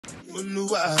Good morning,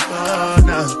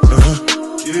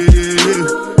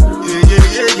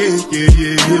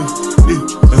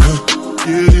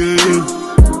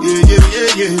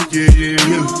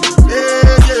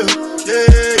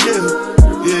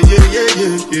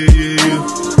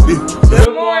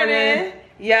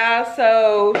 y'all.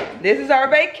 So this is our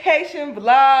vacation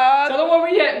vlog. Tell them where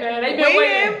we at, man. They been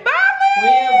waiting. In Bali. We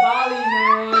in Bali,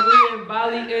 man. We in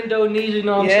Bali, Indonesia. You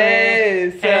know what I'm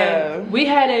saying? And we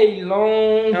had a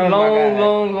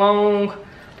long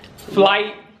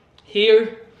flight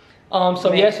here.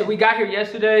 So we got here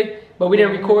yesterday, but we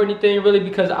didn't record anything really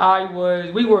because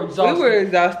we were exhausted. We were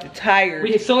exhausted, tired.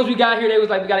 As soon as we got here, they was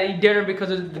like, we gotta eat dinner because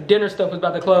the dinner stuff was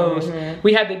about to close.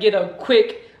 We had to get a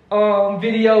quick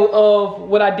video of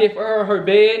what I did for her in her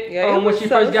bed when she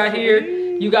first got here.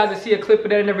 You guys will see a clip of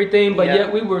that and everything, but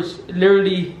yet we were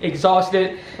literally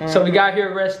exhausted. So we got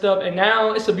here, rest up, and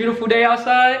now it's a beautiful day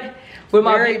outside. With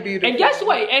Very beautiful. And guess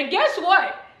what?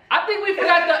 I think we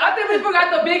forgot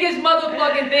the biggest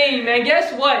motherfucking thing, man.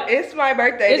 Guess what? It's my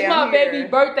birthday. It's my baby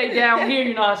birthday down here,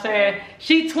 you know what I'm saying?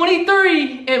 She's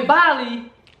 23 in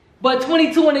Bali, but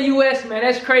 22 in the US, man.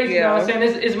 That's crazy, you know what I'm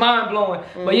saying? It's mind blowing.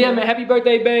 But yeah, man, happy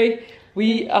birthday, babe.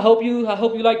 I hope you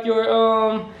like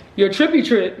your trippy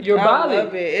trip, your Bali.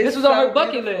 Love it. This was on her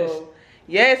bucket list.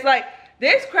 Yeah, it's like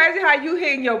this crazy how you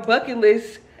hitting your bucket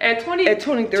list at 23. Like, and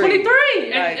 22 crazy.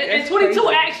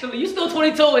 Actually. You still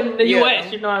 22 in the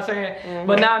US, you know what I'm saying?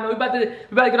 But now we about to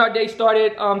get our day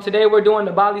started. Today we're doing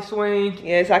the Bali swing.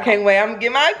 Yes, I can't wait. I'm gonna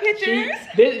get my pictures.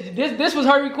 This was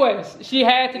her request. She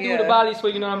had to do the Bali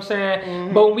swing, you know what I'm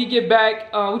saying? But when we get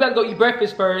back, we gotta go eat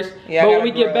breakfast first. Yeah, but when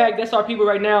we get back, that's our people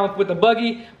right now with the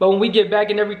buggy. But when we get back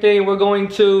and everything, we're going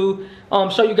to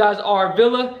show you guys our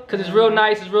villa because it's real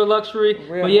nice, it's real luxury.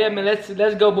 But yeah, man,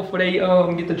 let's go before they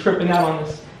get the tripping out on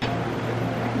us.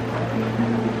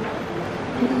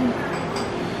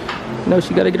 No,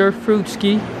 she gotta get her fruit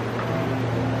ski.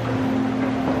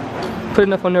 Put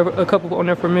enough on there, a couple on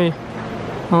there for me.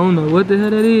 I don't know what the hell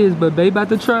that is, but babe about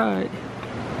to try it.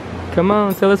 Come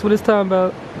on, tell us what it's talking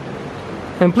about.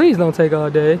 And please don't take all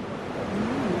day.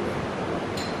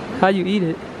 How you eat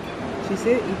it? She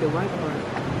said eat the white part.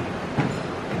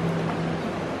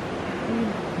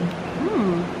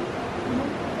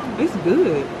 It's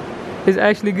good. It's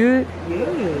actually good?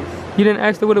 Yes. You didn't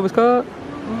ask her what it was called?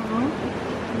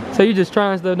 So you just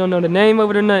trying stuff, don't know the name of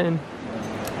it or nothing?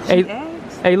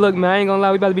 Hey, look, man, I ain't gonna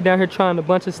lie, we about to be down here trying a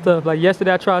bunch of stuff. Like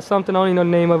yesterday I tried something, I don't even know the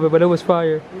name of it, but it was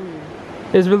fire.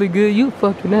 It's really good. You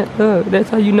fucking that up. That's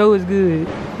how you know it's good.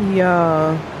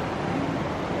 Y'all,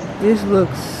 this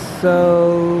looks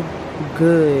so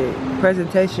good.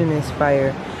 Presentation is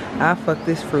fire. I fucked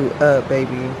this fruit up,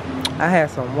 baby. I had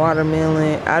some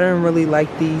watermelon. I didn't really like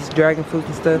these dragon fruits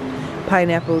and stuff.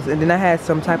 Pineapples, and then I had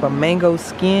some type of mango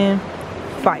skin.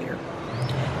 Fire.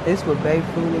 This what baby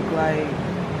food look like.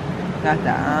 Got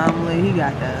the omelet. He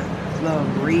got the little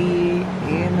bread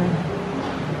and the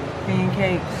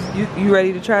pancakes. You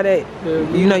ready to try that?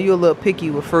 You know you a little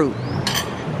picky with fruit.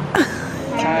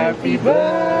 Happy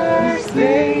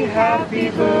birthday, happy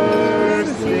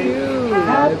birthday,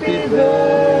 happy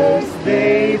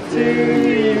birthday to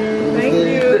you.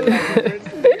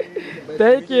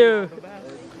 Thank you.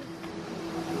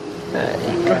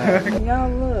 Thank you. Y'all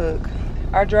look.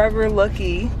 Our driver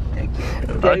Lucky.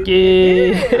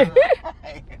 Lucky.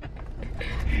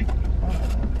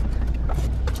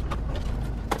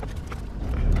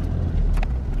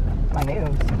 My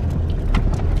nails.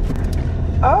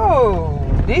 Oh,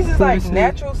 these is like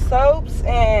natural soaps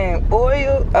and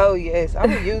oil. Oh yes,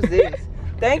 I'm gonna use this.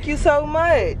 Thank you so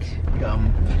much.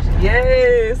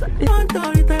 Yes.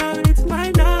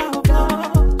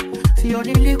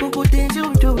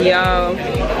 Y'all,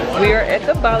 we are at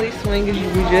the Bali swing. We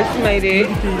just made it.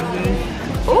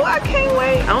 Oh, I can't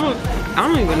wait. I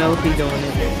don't even know if he's doing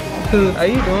it. Who? Are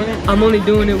you doing it? I'm only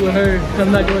doing it with her.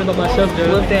 I'm not doing it by myself, though.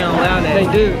 Look down loud at They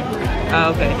do.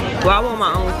 Oh, okay. Well, I want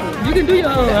my own too. You can do your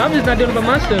own. I'm just not doing it by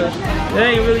myself.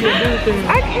 That ain't really a good thing.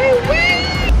 I can't wait.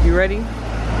 You ready?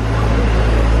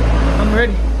 I'm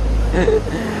ready.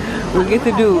 We get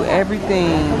to do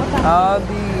everything. All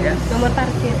these.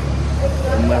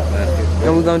 And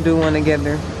we're gonna do one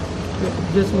together.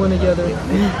 Just one together.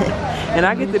 And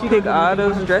I get to pick all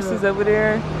those dresses over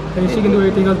there. And she can do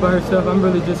everything else by herself. I'm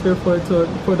really just here for the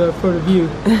view.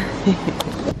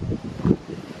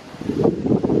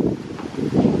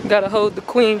 Gotta hold the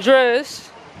queen dress.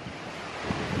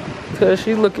 Cause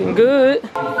she's looking good.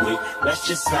 Let's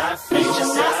just slide,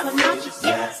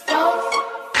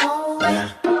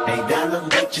 hey, dollar,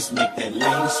 let's just make that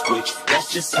lane switch.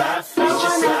 Let's just slide,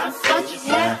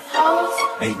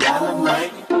 hey, dollar,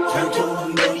 might turn to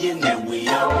 $1 million and we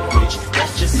out rich.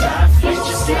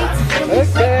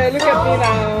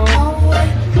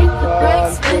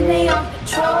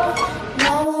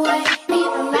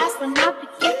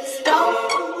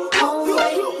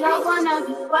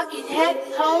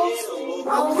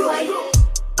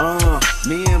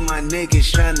 Me and my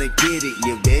niggas tryna get it,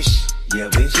 you bitch. Yeah,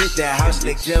 bitch. Hit that house,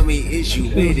 like, tell me, is you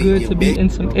with it, Feels good to be in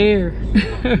some air.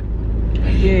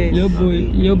 Yeah.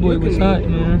 Your boy was hot,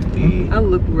 man. I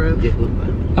look rough.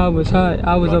 I was hot.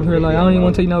 I was up here like I don't even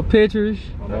want to take no pictures.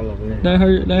 Let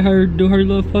her do her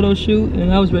little photo shoot,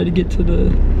 and I was ready to get to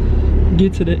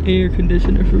the air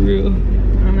conditioner for real.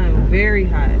 I know, very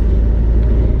hot.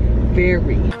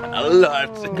 Very. A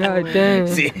lot. God damn.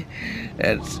 See,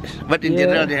 that's, but in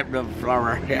general they have the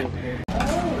flour. Yeah.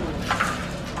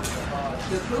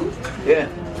 Yeah.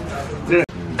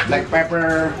 Black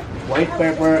pepper, white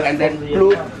pepper, and then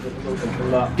blue.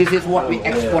 This is what we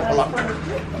export a lot.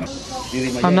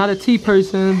 I'm not a tea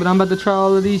person, but I'm about to try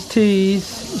all of these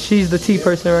teas. She's the tea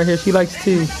person right here. She likes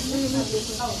tea.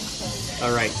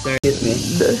 All right, sir. Excuse me.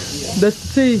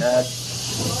 That's the tea.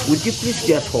 Would you please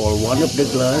just hold one of the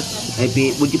glass?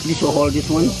 Maybe, would you please hold this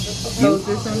one? Hold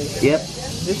this one? Yep.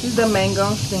 This is the mango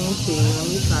steamed tea. Let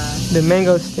me try. The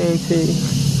mango steamed tea.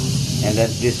 And then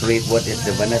this rate, what is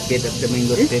the benefit of the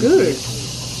mango It's steamed good.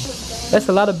 tea? That's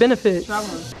a lot of benefits. Try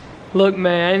one. Look,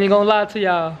 man, I ain't gonna lie to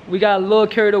y'all. We got a little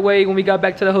carried away when we got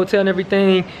back to the hotel and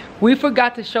everything. We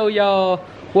forgot to show y'all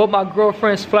what my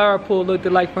girlfriend's flower pool looked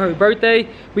like for her birthday.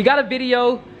 We got a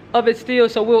video of it still,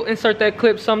 so we'll insert that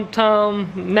clip sometime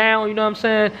now, you know what I'm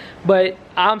saying? But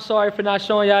I'm sorry for not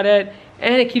showing y'all that.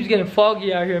 And it keeps getting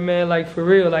foggy out here, man, like for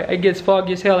real. Like it gets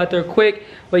foggy as hell out there quick.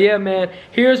 But yeah, man,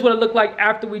 here's what it looked like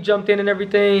after we jumped in and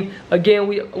everything. Again,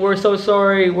 we're so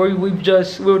sorry. We were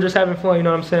just having fun, you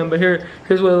know what I'm saying? But here's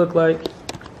what it looked like.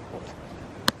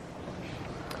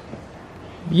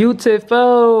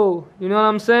 Beautiful, you know what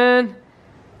I'm saying?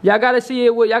 Y'all gotta see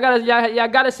it. Y'all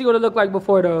gotta see what it looked like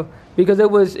before though, because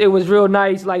it was real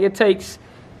nice. Like it takes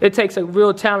a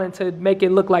real talent to make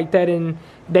it look like that, and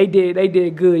they did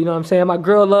good. You know what I'm saying? My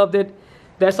girl loved it.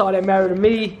 That's all that mattered to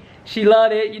me. She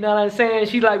loved it. You know what I'm saying?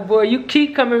 She like, boy, you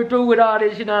keep coming through with all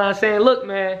this. You know what I'm saying? Look,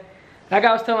 man, like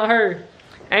I was telling her,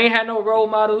 I ain't had no role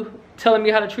model telling me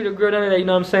how to treat a girl, none of that. You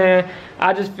know what I'm saying?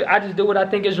 I just do what I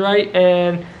think is right,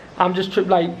 and I'm just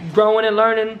like growing and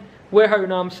learning with her, you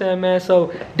know what I'm saying, man?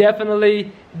 So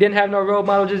definitely didn't have no role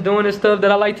model, just doing this stuff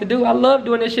that I like to do. I love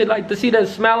doing this shit, like to see that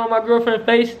smile on my girlfriend's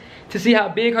face, to see how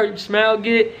big her smile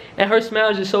get, and her smile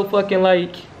is just so fucking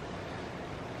like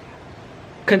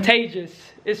contagious.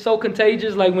 It's so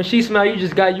contagious. Like when she smiles,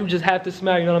 you just have to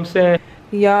smile, you know what I'm saying?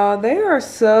 Y'all, they are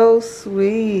so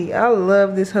sweet. I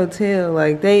love this hotel.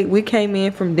 Like we came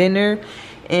in from dinner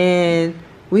and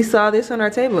we saw this on our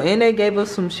table, and they gave us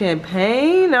some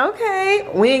champagne. Okay,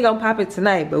 we ain't gonna pop it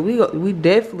tonight, but we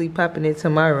definitely popping it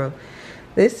tomorrow.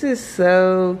 This is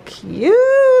so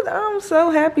cute. I'm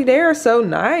so happy. They are so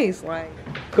nice. Like,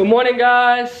 good morning,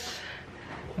 guys.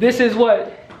 This is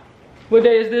what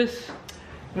day is this?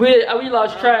 We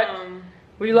lost track.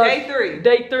 We lost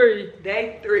day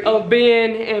three of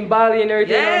being in Bali and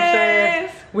everything. Yes. You know what I'm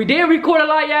saying? We did record a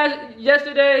lot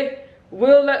yesterday.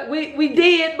 We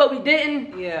did, but we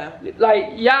didn't. yeah.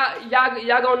 Like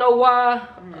y'all gonna know why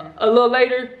a little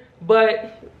later,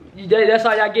 but that's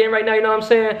all y'all getting right now. You know what I'm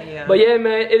saying? Yeah. But yeah,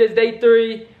 man, it is day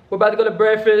 3. We're about to go to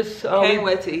breakfast. Can't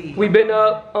wait to eat. We've been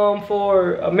up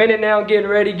for a minute now, getting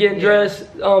ready, getting dressed,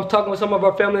 talking with some of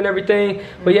our family and everything.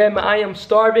 But yeah, man, I am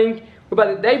starving. We're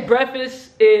about to. Day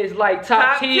breakfast is like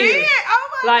top tier. 10. Oh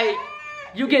my like. God.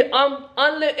 You get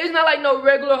unlimited. It's not like no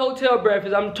regular hotel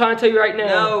breakfast. I'm trying to tell you right now.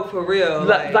 No, for real.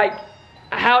 Like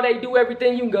how they do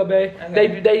everything. You can go, babe.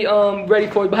 Okay. They ready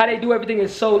for it. But how they do everything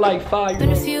is so like fire.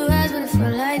 Been a few hours, but it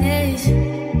feel like days.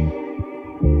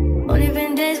 Only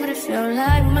been days, but it feel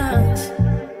like months.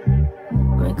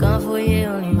 Been gone for a year,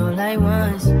 only know like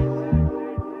once.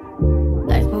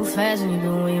 Life move fast when you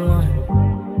do what you want.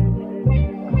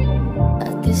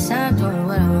 At this time, doing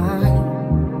what I want.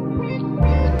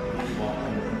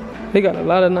 They got a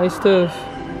lot of nice stuff.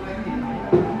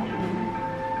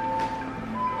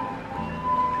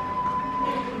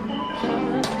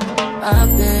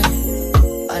 I've been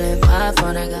all in my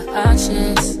phone, I got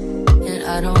options. And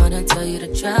I don't wanna tell you to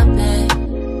drop it,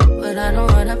 but I don't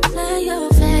wanna play your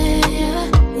fair.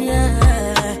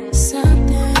 Yeah,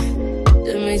 something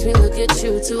that makes me look at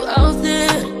you too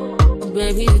often. Oh,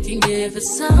 baby, you can give it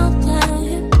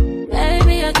something.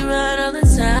 Baby, I can run all the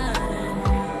time.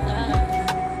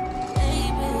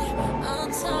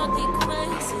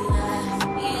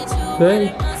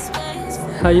 Hey,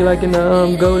 how you liking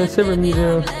the gold and silver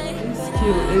museum? It's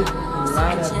cute.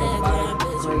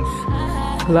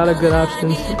 It's a lot of good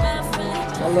options.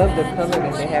 I love the color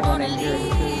that they have on that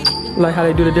jersey. Like how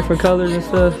they do the different colors and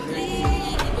stuff.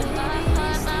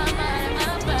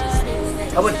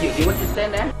 How about you? Do you want to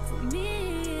stand there?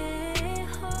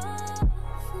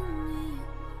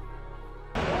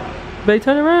 Babe,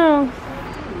 turn around.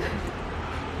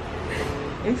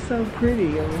 It's so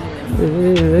pretty over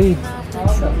here.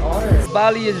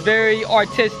 Bali is very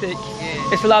artistic.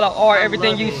 It's a lot of art.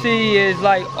 Everything you see is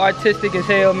like artistic as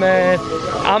hell, man.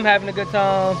 I'm having a good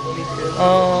time.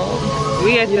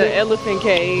 We at the elephant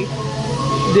cave.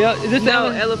 Is this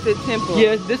elephant temple.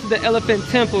 Yes, this is the elephant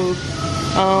temple.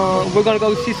 We're gonna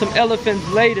go see some elephants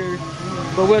later,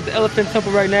 but we're at the elephant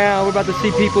temple right now. We're about to see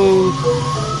people,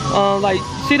 like,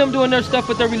 see them doing their stuff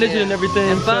with their religion and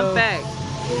everything. And fun fact,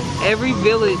 every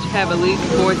village have at least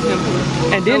 4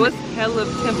 temples. And then so it's hella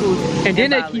temples. And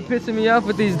then they keep pissing me off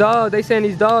with these dogs. They saying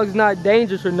these dogs not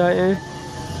dangerous or nothing.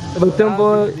 But them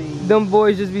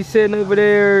boys just be sitting over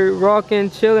there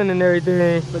rocking, chilling and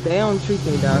everything. But they don't treat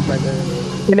their dogs like that.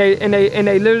 And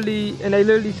they literally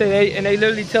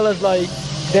tell us like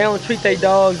they don't treat their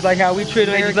dogs like how we treat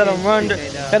them. They just let them wander.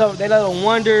 They let them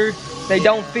wander. They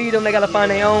don't feed them. They gotta find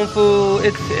their own food.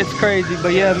 It's crazy.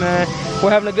 But yeah, man, we're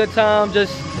having a good time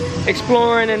just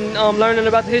exploring and learning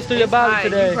about the history of Bali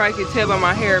today. You probably can tell by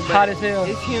my hair, but hot as hell.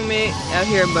 It's humid out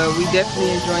here, but we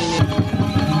definitely enjoying it.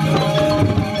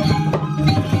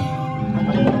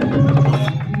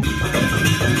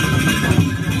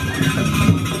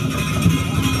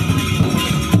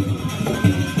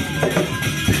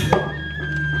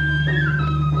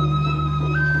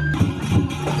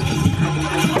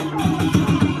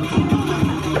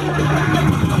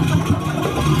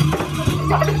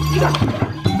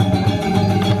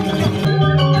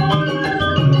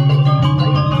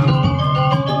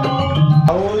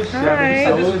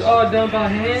 Done by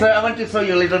hand. So I want to show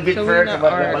you a little bit first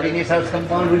about the Balinese house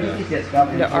compound. Would you please just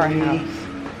come the art house.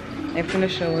 They're gonna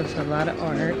show us a lot of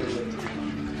art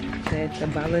that the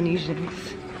Balinesians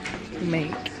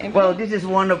make. Well, this is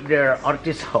one of their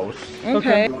artist house.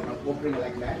 Okay. Offering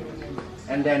like that,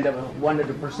 and then the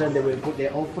 100% they will put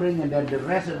their offering, and then the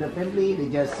rest of the family they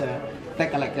just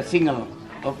take like a single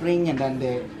offering, and then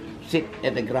they sit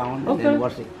at the ground and then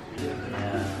worship.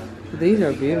 These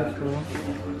are beautiful.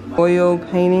 Oil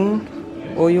painting,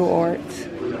 oil art.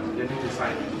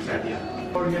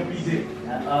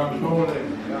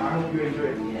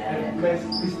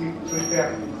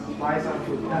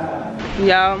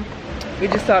 Y'all, we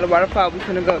just saw the waterfall. We're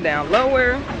gonna go down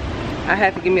lower. I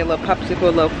had to give me a little popsicle,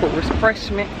 a little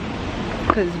refreshment,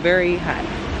 because it's very hot.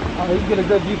 Oh, you get a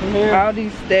good view from here. All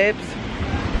these steps.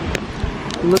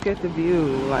 Look at the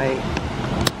view, like,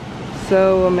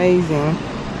 so amazing.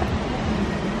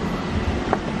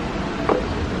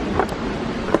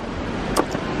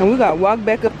 And we gotta walk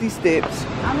back up these steps.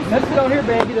 Let's sit on here,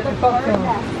 baby. Get a popcorn.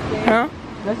 Huh?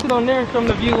 Let's sit on there and show them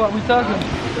the view what we talking.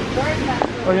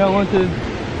 Or y'all want to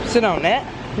sit on that?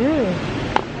 Yeah.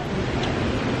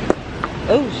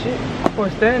 Oh shit. Or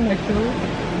stand next to it.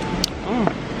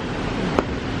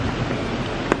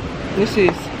 This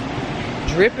is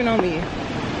dripping on me.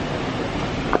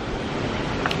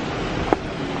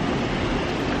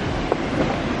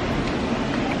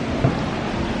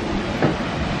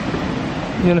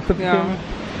 You wanna flip the camera? You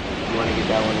wanna get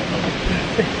that one?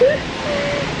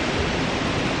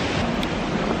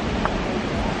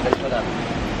 Let's put up.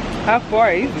 How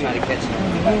far is it? Try to catch it. I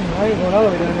ain't going all the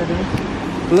way down there, dude.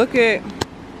 Look at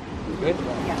Good?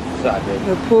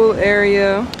 the pool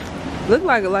area. Look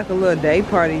like a little day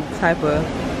party type of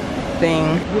thing.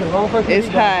 You're the wrong person to It's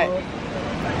be by,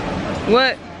 hot. bro.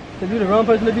 What? Cause you're the wrong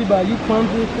person to be by. You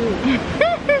clumsy as shit.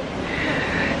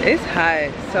 It's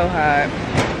hot, so hot.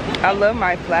 I love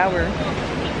my flower.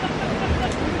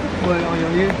 What, on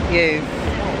your ear? Yes.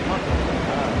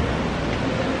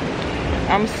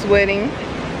 I'm sweating.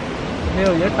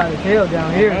 Hell, you're hot as hell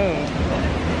down here. Oh.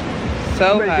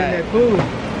 So You ready to get in hot. that pool.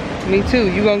 Me too.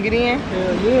 You gonna get in?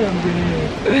 Hell yeah, I'm getting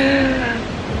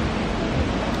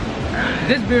in.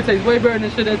 This beer tastes way better than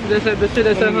the shit that's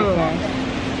at home.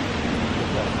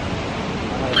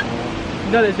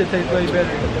 You know that shit tastes way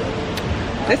better.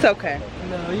 It's okay.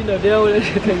 No, you know damn well that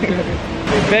shit tastes better.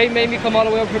 Babe made me come all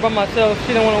the way over here by myself. She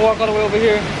didn't want to walk all the way over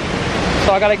here.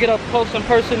 So I gotta get up close and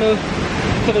personal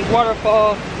to this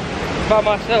waterfall by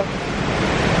myself.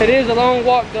 It is a long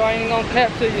walk though, I ain't gonna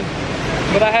cap to you.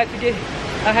 But I had to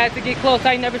get close.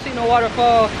 I ain't never seen no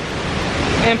waterfall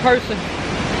in person.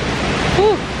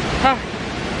 Whew, hot.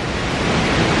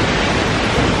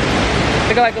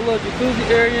 They got like a little jacuzzi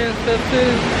area and stuff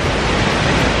too.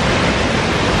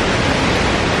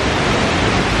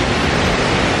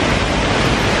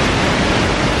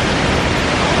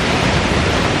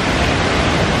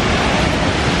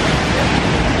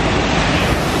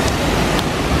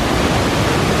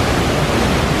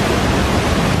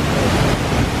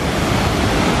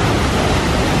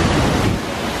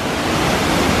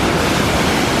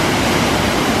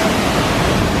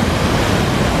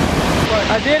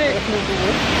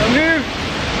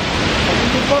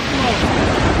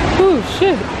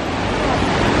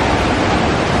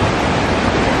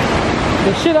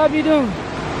 The shit I be doing.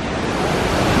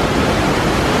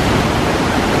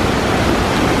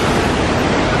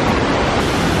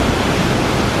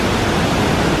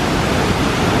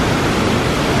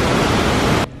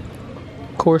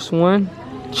 Course 1,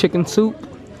 chicken soup.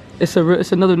 It's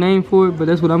another name for it, but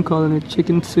that's what I'm calling it,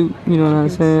 chicken soup. You know what I'm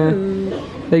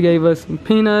saying? They gave us some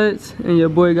peanuts, and your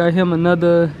boy got him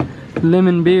another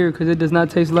lemon beer because it does not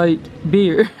taste like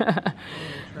beer.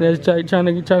 That's trying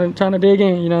to dig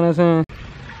in. You know what I'm saying?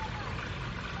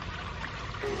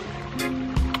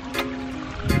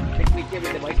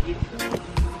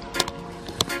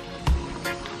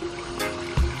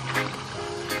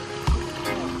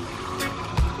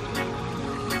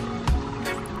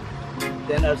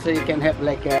 Then also you can have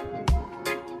like a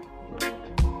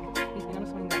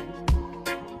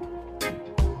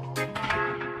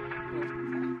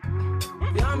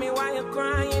Tell me why you're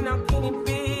crying, how can it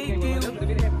be you?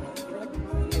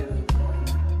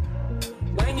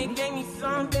 When you gave me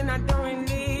something I don't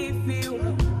really feel,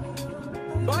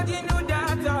 but you knew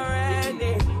that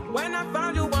already. When I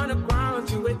found you on the ground,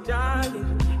 you were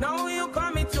dying. Now you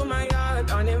come into my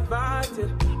yard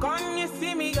uninvited. Can't you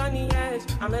see me on the edge?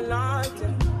 I'm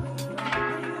enlightened.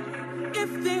 If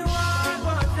the world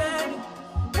was ending,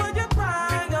 would you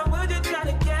cry or would you try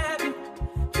to get me?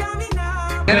 Tell me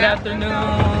now. Good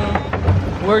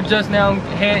afternoon. We're just now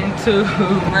heading to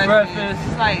breakfast.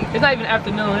 It's not even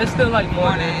afternoon. It's still like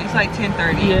morning. It's like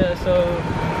 10:30. Yeah, so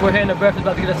we're heading to breakfast.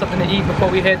 About to get us something to eat before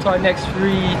we head to our next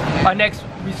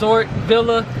resort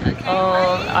villa.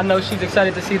 I know she's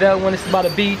excited to see that one. It's by the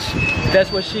beach. That's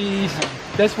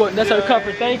her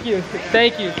comfort. Thank you.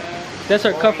 That's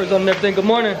her comfort zone and everything. Good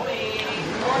morning.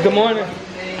 Good morning.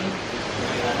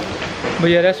 But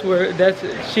yeah,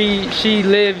 she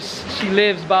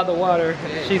lives by the water.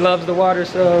 She loves the water,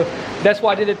 so that's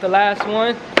why I did it the last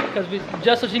one, because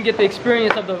just so she can get the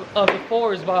experience of the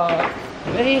forest vibe.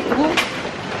 Hey,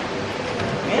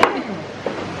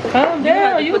 calm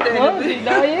down, you clumsy,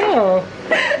 Diane.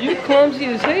 You clumsy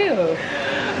as hell.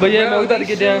 But yeah, man, we about to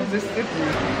get down.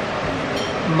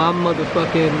 My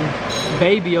motherfucking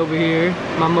baby over here,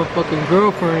 my motherfucking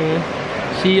girlfriend,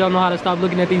 she don't know how to stop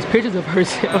looking at these pictures of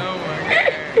herself. Oh my god.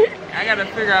 I gotta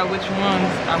figure out which ones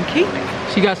I'm keeping.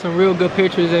 She got some real good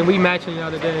pictures, and we matching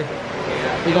y'all today.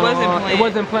 Yeah, it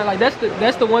wasn't planned. Like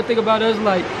that's the one thing about us.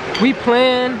 Like we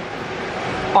plan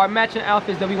our matching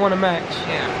outfits that we want to match.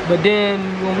 Yeah. But then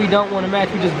when we don't want to match,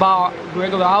 we just buy our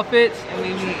regular outfits.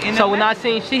 And So when I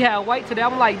seen she had white today,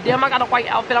 I'm like, damn, I got a white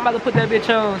outfit. I'm about to put that bitch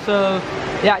on. So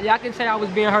yeah, y'all can say I was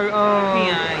being her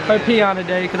peon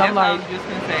today, because I'm like,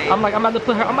 I'm about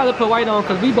to put white on,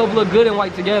 because we both look good in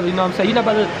white together. You know what I'm saying? You know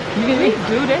about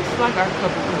that's like our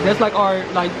couple. That's like our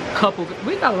couple.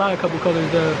 We got a lot of couple colors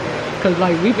though, because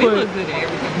like we look good at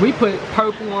everything. We put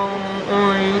purple on,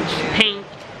 orange, pink.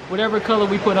 Whatever color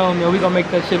we put on, man, we gonna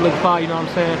make that shit look fire, you know what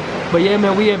I'm saying? But yeah,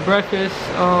 man, we at breakfast,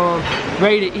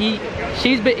 ready to eat.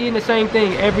 She's been eating the same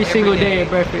thing every single day at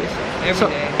breakfast. Every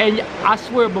day. And I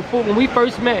swear, before, when we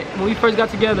first got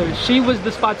together, she was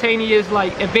the spontaneous,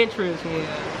 like, adventurous one.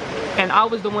 And I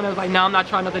was the one that was like, nah, I'm not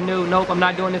trying nothing new. Nope, I'm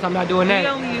not doing this, I'm not doing that. He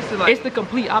only used to like... It's the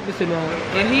complete opposite now.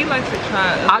 And he likes to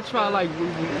try... I try like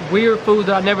weird foods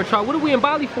that I never tried. What are we in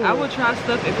Bali for? I would try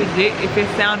stuff if it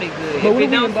sounded good. But if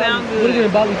it don't sound good... What are we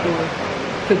in Bali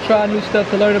for? To try new stuff,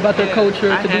 to learn about their culture,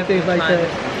 to do things like that.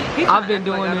 I've been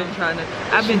doing it.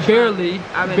 I've been barely.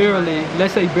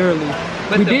 Let's say barely.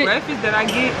 But the breakfast that I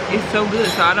get is so good,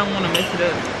 so I don't want to mess it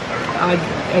up.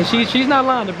 And she's not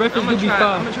lying. The breakfast do be fine.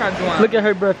 I'm gonna try Juan. Look at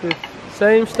her breakfast.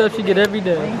 Same stuff she get every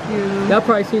day. Thank you. Y'all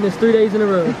probably seen this 3 days in a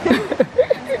row.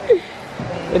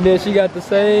 And then she got the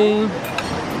same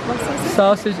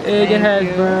sausage, egg, and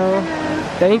hash brown.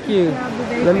 Thank you.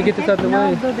 Let me get this out the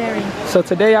way. So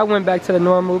today I went back to the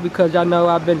normal, because y'all know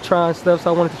I've been trying stuff,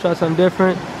 so I wanted to try something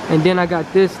different. And then I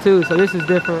got this too, so this is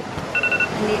different.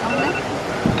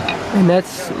 And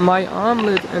that's my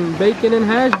omelet and bacon and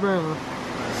hash brown.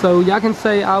 So y'all can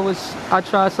say I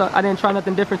didn't try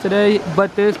nothing different today,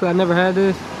 but this, because I never had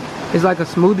this. It's like a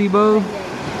smoothie bowl.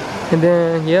 And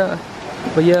then yeah,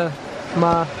 but yeah,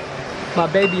 my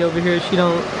baby over here, she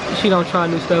don't try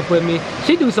new stuff with me.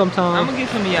 She do sometimes. I'm gonna get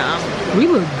some of your omelet. We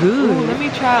look good. Ooh, let me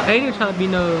try. I ain't even trying to be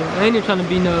no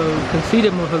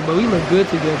conceited motherfucker, but we look good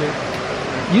together.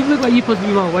 You look like you supposed to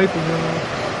be my wife,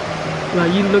 man.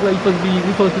 Like you look like we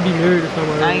supposed to be married or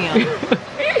something. I am.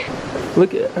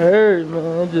 Look at her,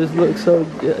 man. Just looks so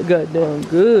goddamn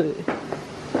good.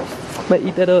 Might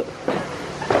eat that up.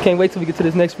 Can't wait till we get to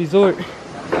this next resort.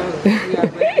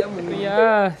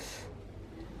 Yes.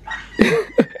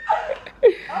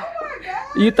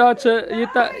 You thought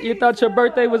your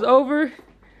birthday was over?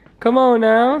 Come on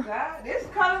now. God, this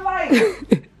kind of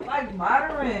like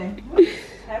modern.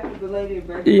 Happy belated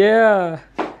birthday. Yeah.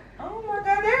 Oh my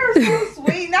God, they're so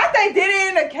sweet. Not they did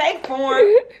it in a cake form.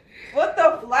 With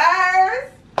the flowers.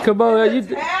 Come on,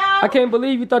 I can't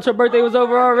believe you thought your birthday was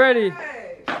over already.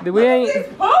 We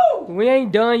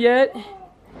ain't done yet.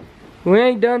 We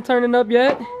ain't done turning up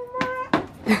yet.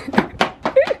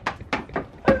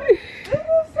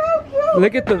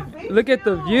 Look at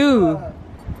the view.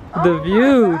 The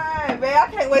view. God, babe, I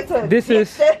can't wait to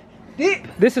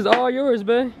this is all yours,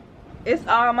 babe. It's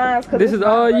all mine. This is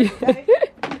all you.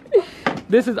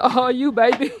 This is all you,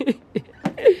 baby.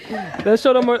 Let's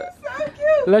show them.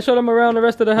 Let's show them around the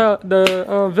rest of the house,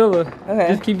 the villa. Okay.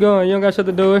 Just keep going. You don't gotta shut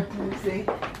the door. Let me see.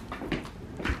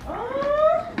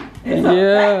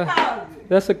 Yeah,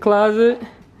 that's a closet.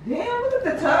 Damn, look at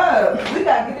the tub. We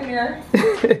gotta get in there.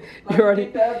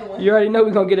 You already know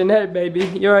we're gonna get in that, baby.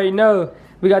 You already know.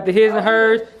 We got the his and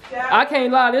hers. I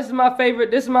can't lie, this is my favorite.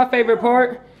 This is my favorite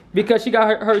part because she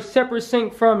got her separate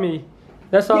sink from me.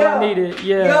 That's all I needed.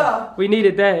 Yeah, we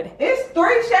needed that. It's 3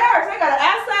 showers. They got an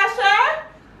outside shower,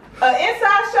 an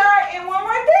inside shower, and one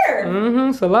right there.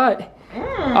 It's a lot.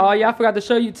 Oh yeah, I forgot to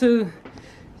show you too.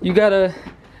 You gotta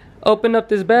open up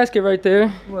this basket right there.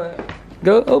 What?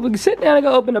 Sit down and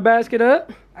go open the basket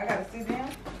up. I gotta sit down?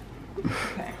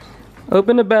 Okay.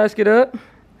 Open the basket up.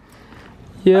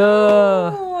 Yeah.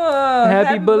 Oh,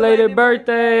 happy belated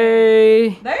birthday.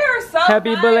 They are so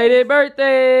happy nice. Belated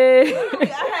birthday.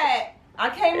 Literally, I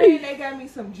came in, they got me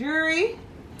some jewelry.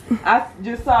 I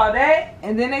just saw that,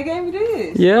 and then they gave me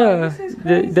this. Yeah. This is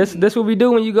crazy. That's what we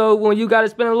do when you gotta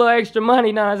spend a little extra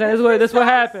money now. That's what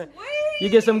happened. You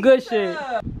get some good shit.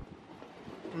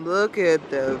 Look at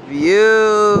the view.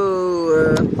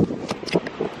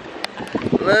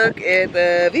 Look at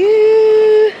the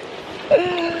view.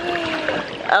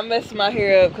 I messed my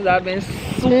hair up because I've been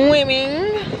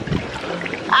swimming.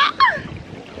 Ah.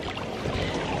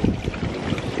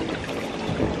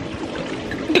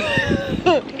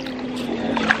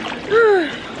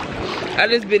 I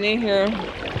just been in here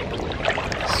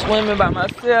swimming by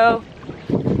myself.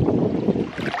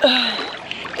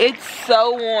 It's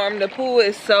so warm. The pool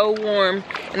is so warm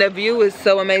and the view is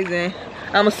so amazing.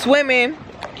 I'm swimming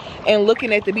and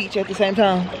looking at the beach at the same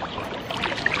time.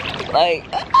 Like,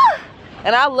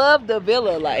 and I love the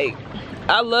villa. Like,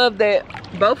 I love that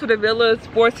both of the villas,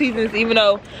 4 seasons, even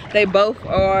though they both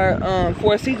are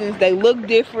 4 seasons, they look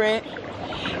different.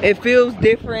 It feels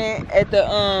different at the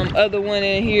other one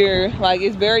in here. Like,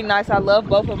 it's very nice. I love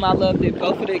both of them. I loved it,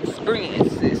 both of the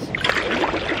experiences.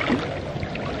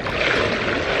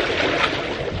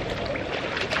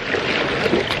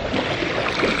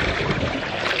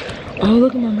 Oh,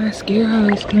 look at my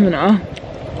mascara. It's coming off.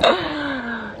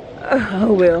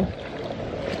 Oh, well.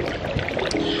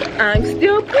 I'm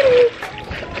still pretty.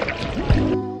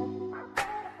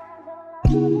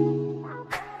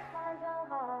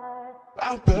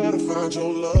 I better find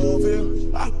your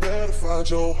loving. I better find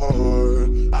your heart.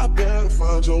 I better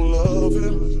find your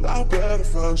loving. I better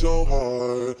find your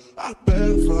heart. I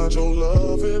better find your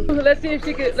loving. Let's see if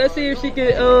she can. Let's see if she can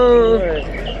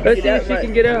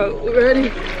get out.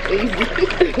 Ready? Easy.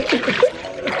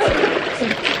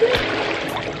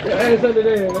 The ass under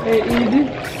there. Ain't easy.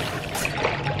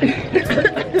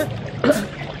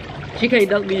 She can't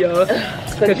dunk me, y'all,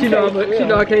 cause she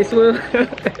know I can't swim.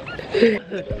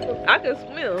 I can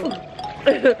swim.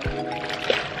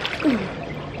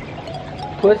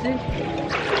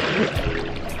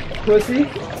 Pussy,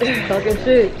 talking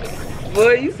shit.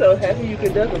 Boy, you so happy you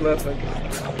can dunk a motherfucker.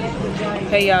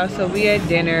 Hey y'all, so we at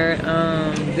dinner.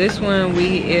 This one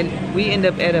we end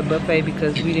up at a buffet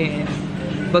because we didn't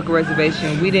book a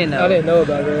reservation. We didn't know. I didn't know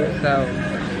about that.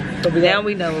 So now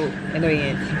we know in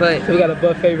advance. But so we got a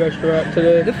buffet restaurant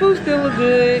today. The food still look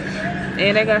good.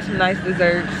 And they got some nice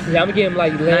desserts. Yeah, I'm getting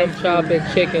like lamb chop and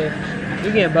chicken.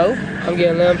 You getting both? I'm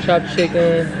getting lamb chop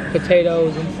chicken,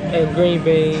 potatoes, and green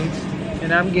beans.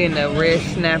 And I'm getting a red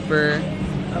snapper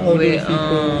with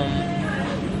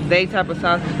they type of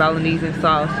sauce is Balinese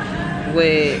sauce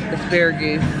with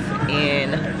asparagus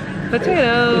and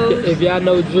potatoes. If y'all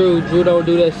know Drew don't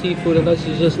do that seafood unless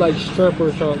it's just like shrimp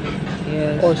or something.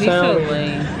 Yeah, or he's salmon. So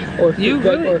lame. Or you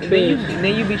really, or fish.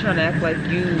 Then you be trying to act like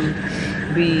you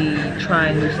be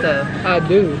trying new stuff. I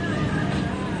do.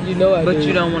 You know I do. But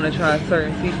you don't want to try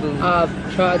certain seafood. I've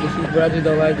tried the seafood, but I just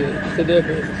don't like it. It's a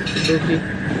difference.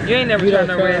 You ain't never tried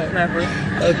no red snapper.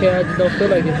 Okay, I just don't feel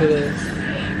like it today.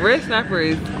 Red snapper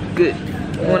is good.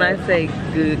 When I say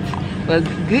good, but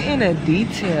good in a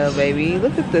detail, baby.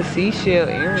 Look at the seashell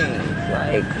earrings.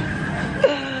 Like,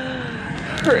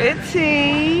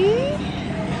 pretty.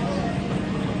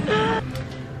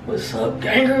 What's up,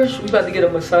 gangers? We about to get a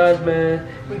massage, man.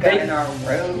 We got in our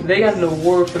room. They got an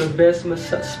award for the best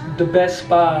massage, the best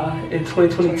spa in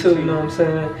 2022. You know what I'm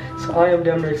saying? So I am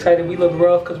damn near excited. We look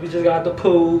rough because we just got out the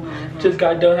pool, just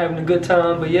got done having a good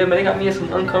time. But yeah, man, they got me in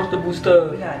some uncomfortable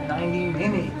stuff. We got 90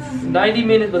 minutes. 90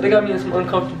 minutes, but they got me in some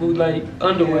uncomfortable like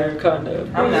underwear, kind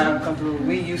of. I'm not uncomfortable.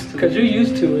 We used to. Cause you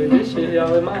used to it. This shit,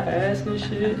 y'all, in my ass and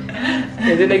shit.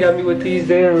 And then they got me with these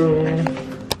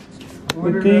damn.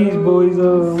 With these boys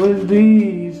on. What is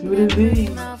these? What is these?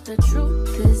 The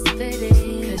truth is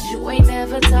fitting. Cause you ain't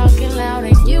never talking loud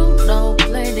and you know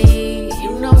plenty.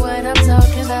 You know what I'm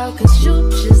talking about. Cause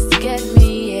you just get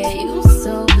me. Yeah, you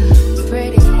so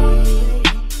pretty.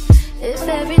 If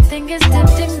everything is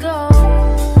dipped in gold,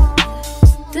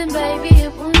 then baby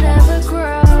it will never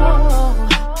grow.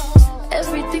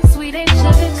 Everything sweet ain't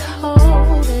sugar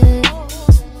coated.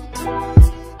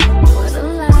 What a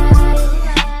lie.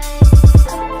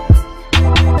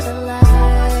 What a lie.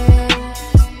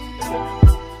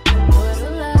 What a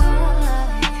lie.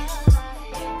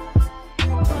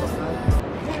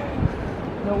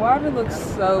 The water looks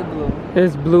so blue.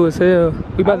 It's blue as hell.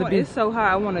 We about to be. It's so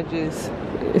hot. I want to just.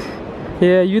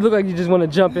 Yeah, you look like you just want to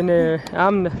jump in there. I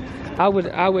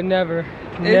would never.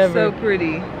 It's so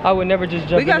pretty. I would never just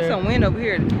jump in there. We got some wind over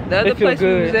here. The other place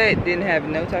we was at didn't have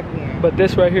no type of wind. But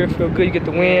this right here feel good. You get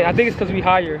the wind. I think it's because we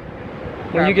higher.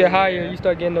 When you get higher, yeah. you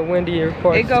start getting the windier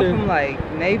parts It go too. from like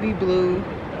navy blue.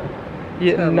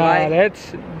 Yeah, nah, light.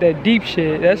 that's that deep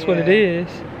shit. That's what it is.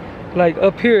 Like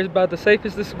up here is about the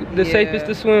safest to safest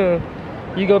to swim.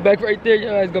 You go back right there,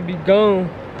 your ass gonna be gone.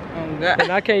 Oh God.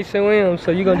 And I can't swim,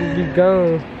 so you gonna just be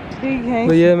gone. But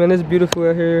But yeah, man, it's beautiful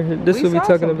out here. This is what we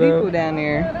talking some about. people down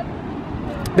there.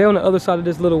 They on the other side of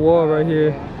this little wall right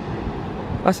here.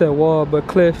 I said wall, but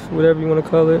cliff, whatever you want to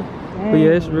call it. But yeah,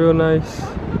 it's real nice.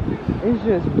 It's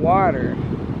just water.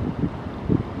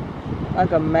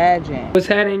 Like imagine. What's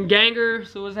happening, ganger?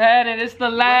 So what's happening? It's the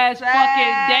last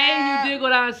fucking day. You dig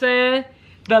what I'm saying?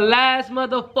 The last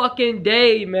motherfucking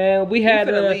day, man. We had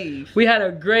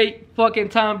a great fucking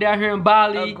time down here in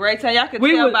Bali. A great time. Y'all can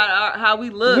tell about how we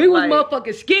look. We was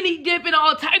motherfucking skinny dipping,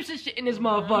 all types of shit in this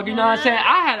motherfucker. You know what I'm saying?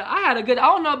 I had a good. I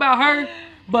don't know about her.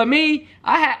 But me,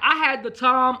 I had the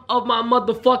time of my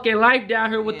motherfucking life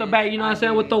down here with the baby, you know what I'm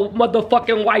saying? With the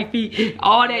motherfucking wifey,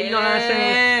 all that, you know what I'm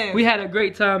saying? We had a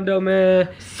great time though, man.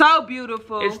 So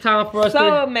beautiful. It's time for us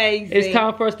amazing. It's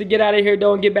time for us to get out of here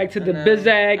though and get back to the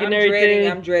bizag and everything.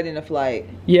 I'm dreading the flight.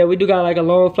 Yeah, we do got like a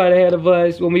long flight ahead of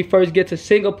us. When we first get to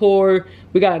Singapore,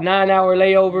 we got a 9-hour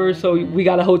layover, so we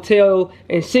got a hotel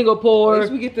in Singapore. At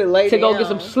least we get to lay go get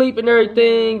some sleep and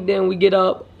everything. Then we get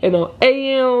up in an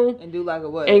AM and do like a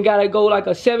what? And gotta go like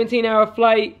a 17-hour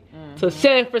flight to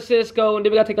San Francisco, and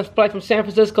then we gotta take a flight from San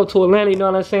Francisco to Atlanta. You know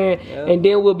what I'm saying? Yep. And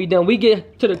then we'll be done. We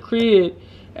get to the crib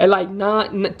at like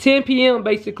 10 p.m.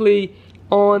 basically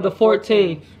on the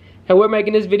 14th, and we're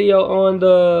making this video on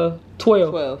the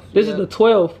 12th. This is the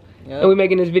 12th. Yep. And we're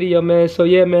making this video, man. So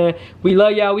yeah, man, we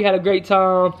love y'all. We had a great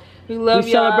time. We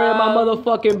celebrated my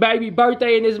motherfucking baby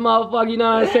birthday in this motherfucker. You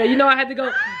know what I'm saying? You know I had to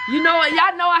go. You know,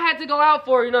 y'all know I had to go out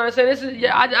for it. You know what I'm saying? This is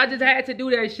I just had to do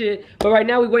that shit. But right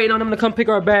now we waiting on them to come pick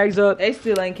our bags up. They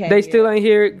still ain't came. They still ain't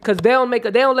here because they don't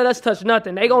let us touch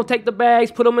nothing. They gonna take the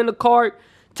bags, put them in the cart,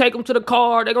 take them to the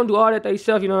car. They gonna do all that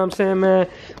themselves. You know what I'm saying, man?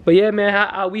 But yeah,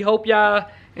 man, we hope y'all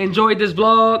enjoyed this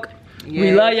vlog. Yes.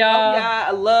 We love y'all. I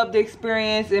love the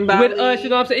experience in Bali. With us, you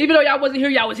know what I'm saying? Even though y'all wasn't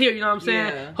here, y'all was here, you know what I'm saying?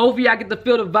 Yeah. Hopefully y'all get to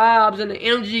feel the vibes and the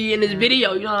energy in this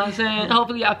video, you know what I'm saying?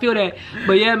 Hopefully y'all feel that.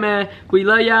 But yeah, man, we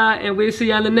love y'all and we'll see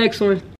y'all in the next one.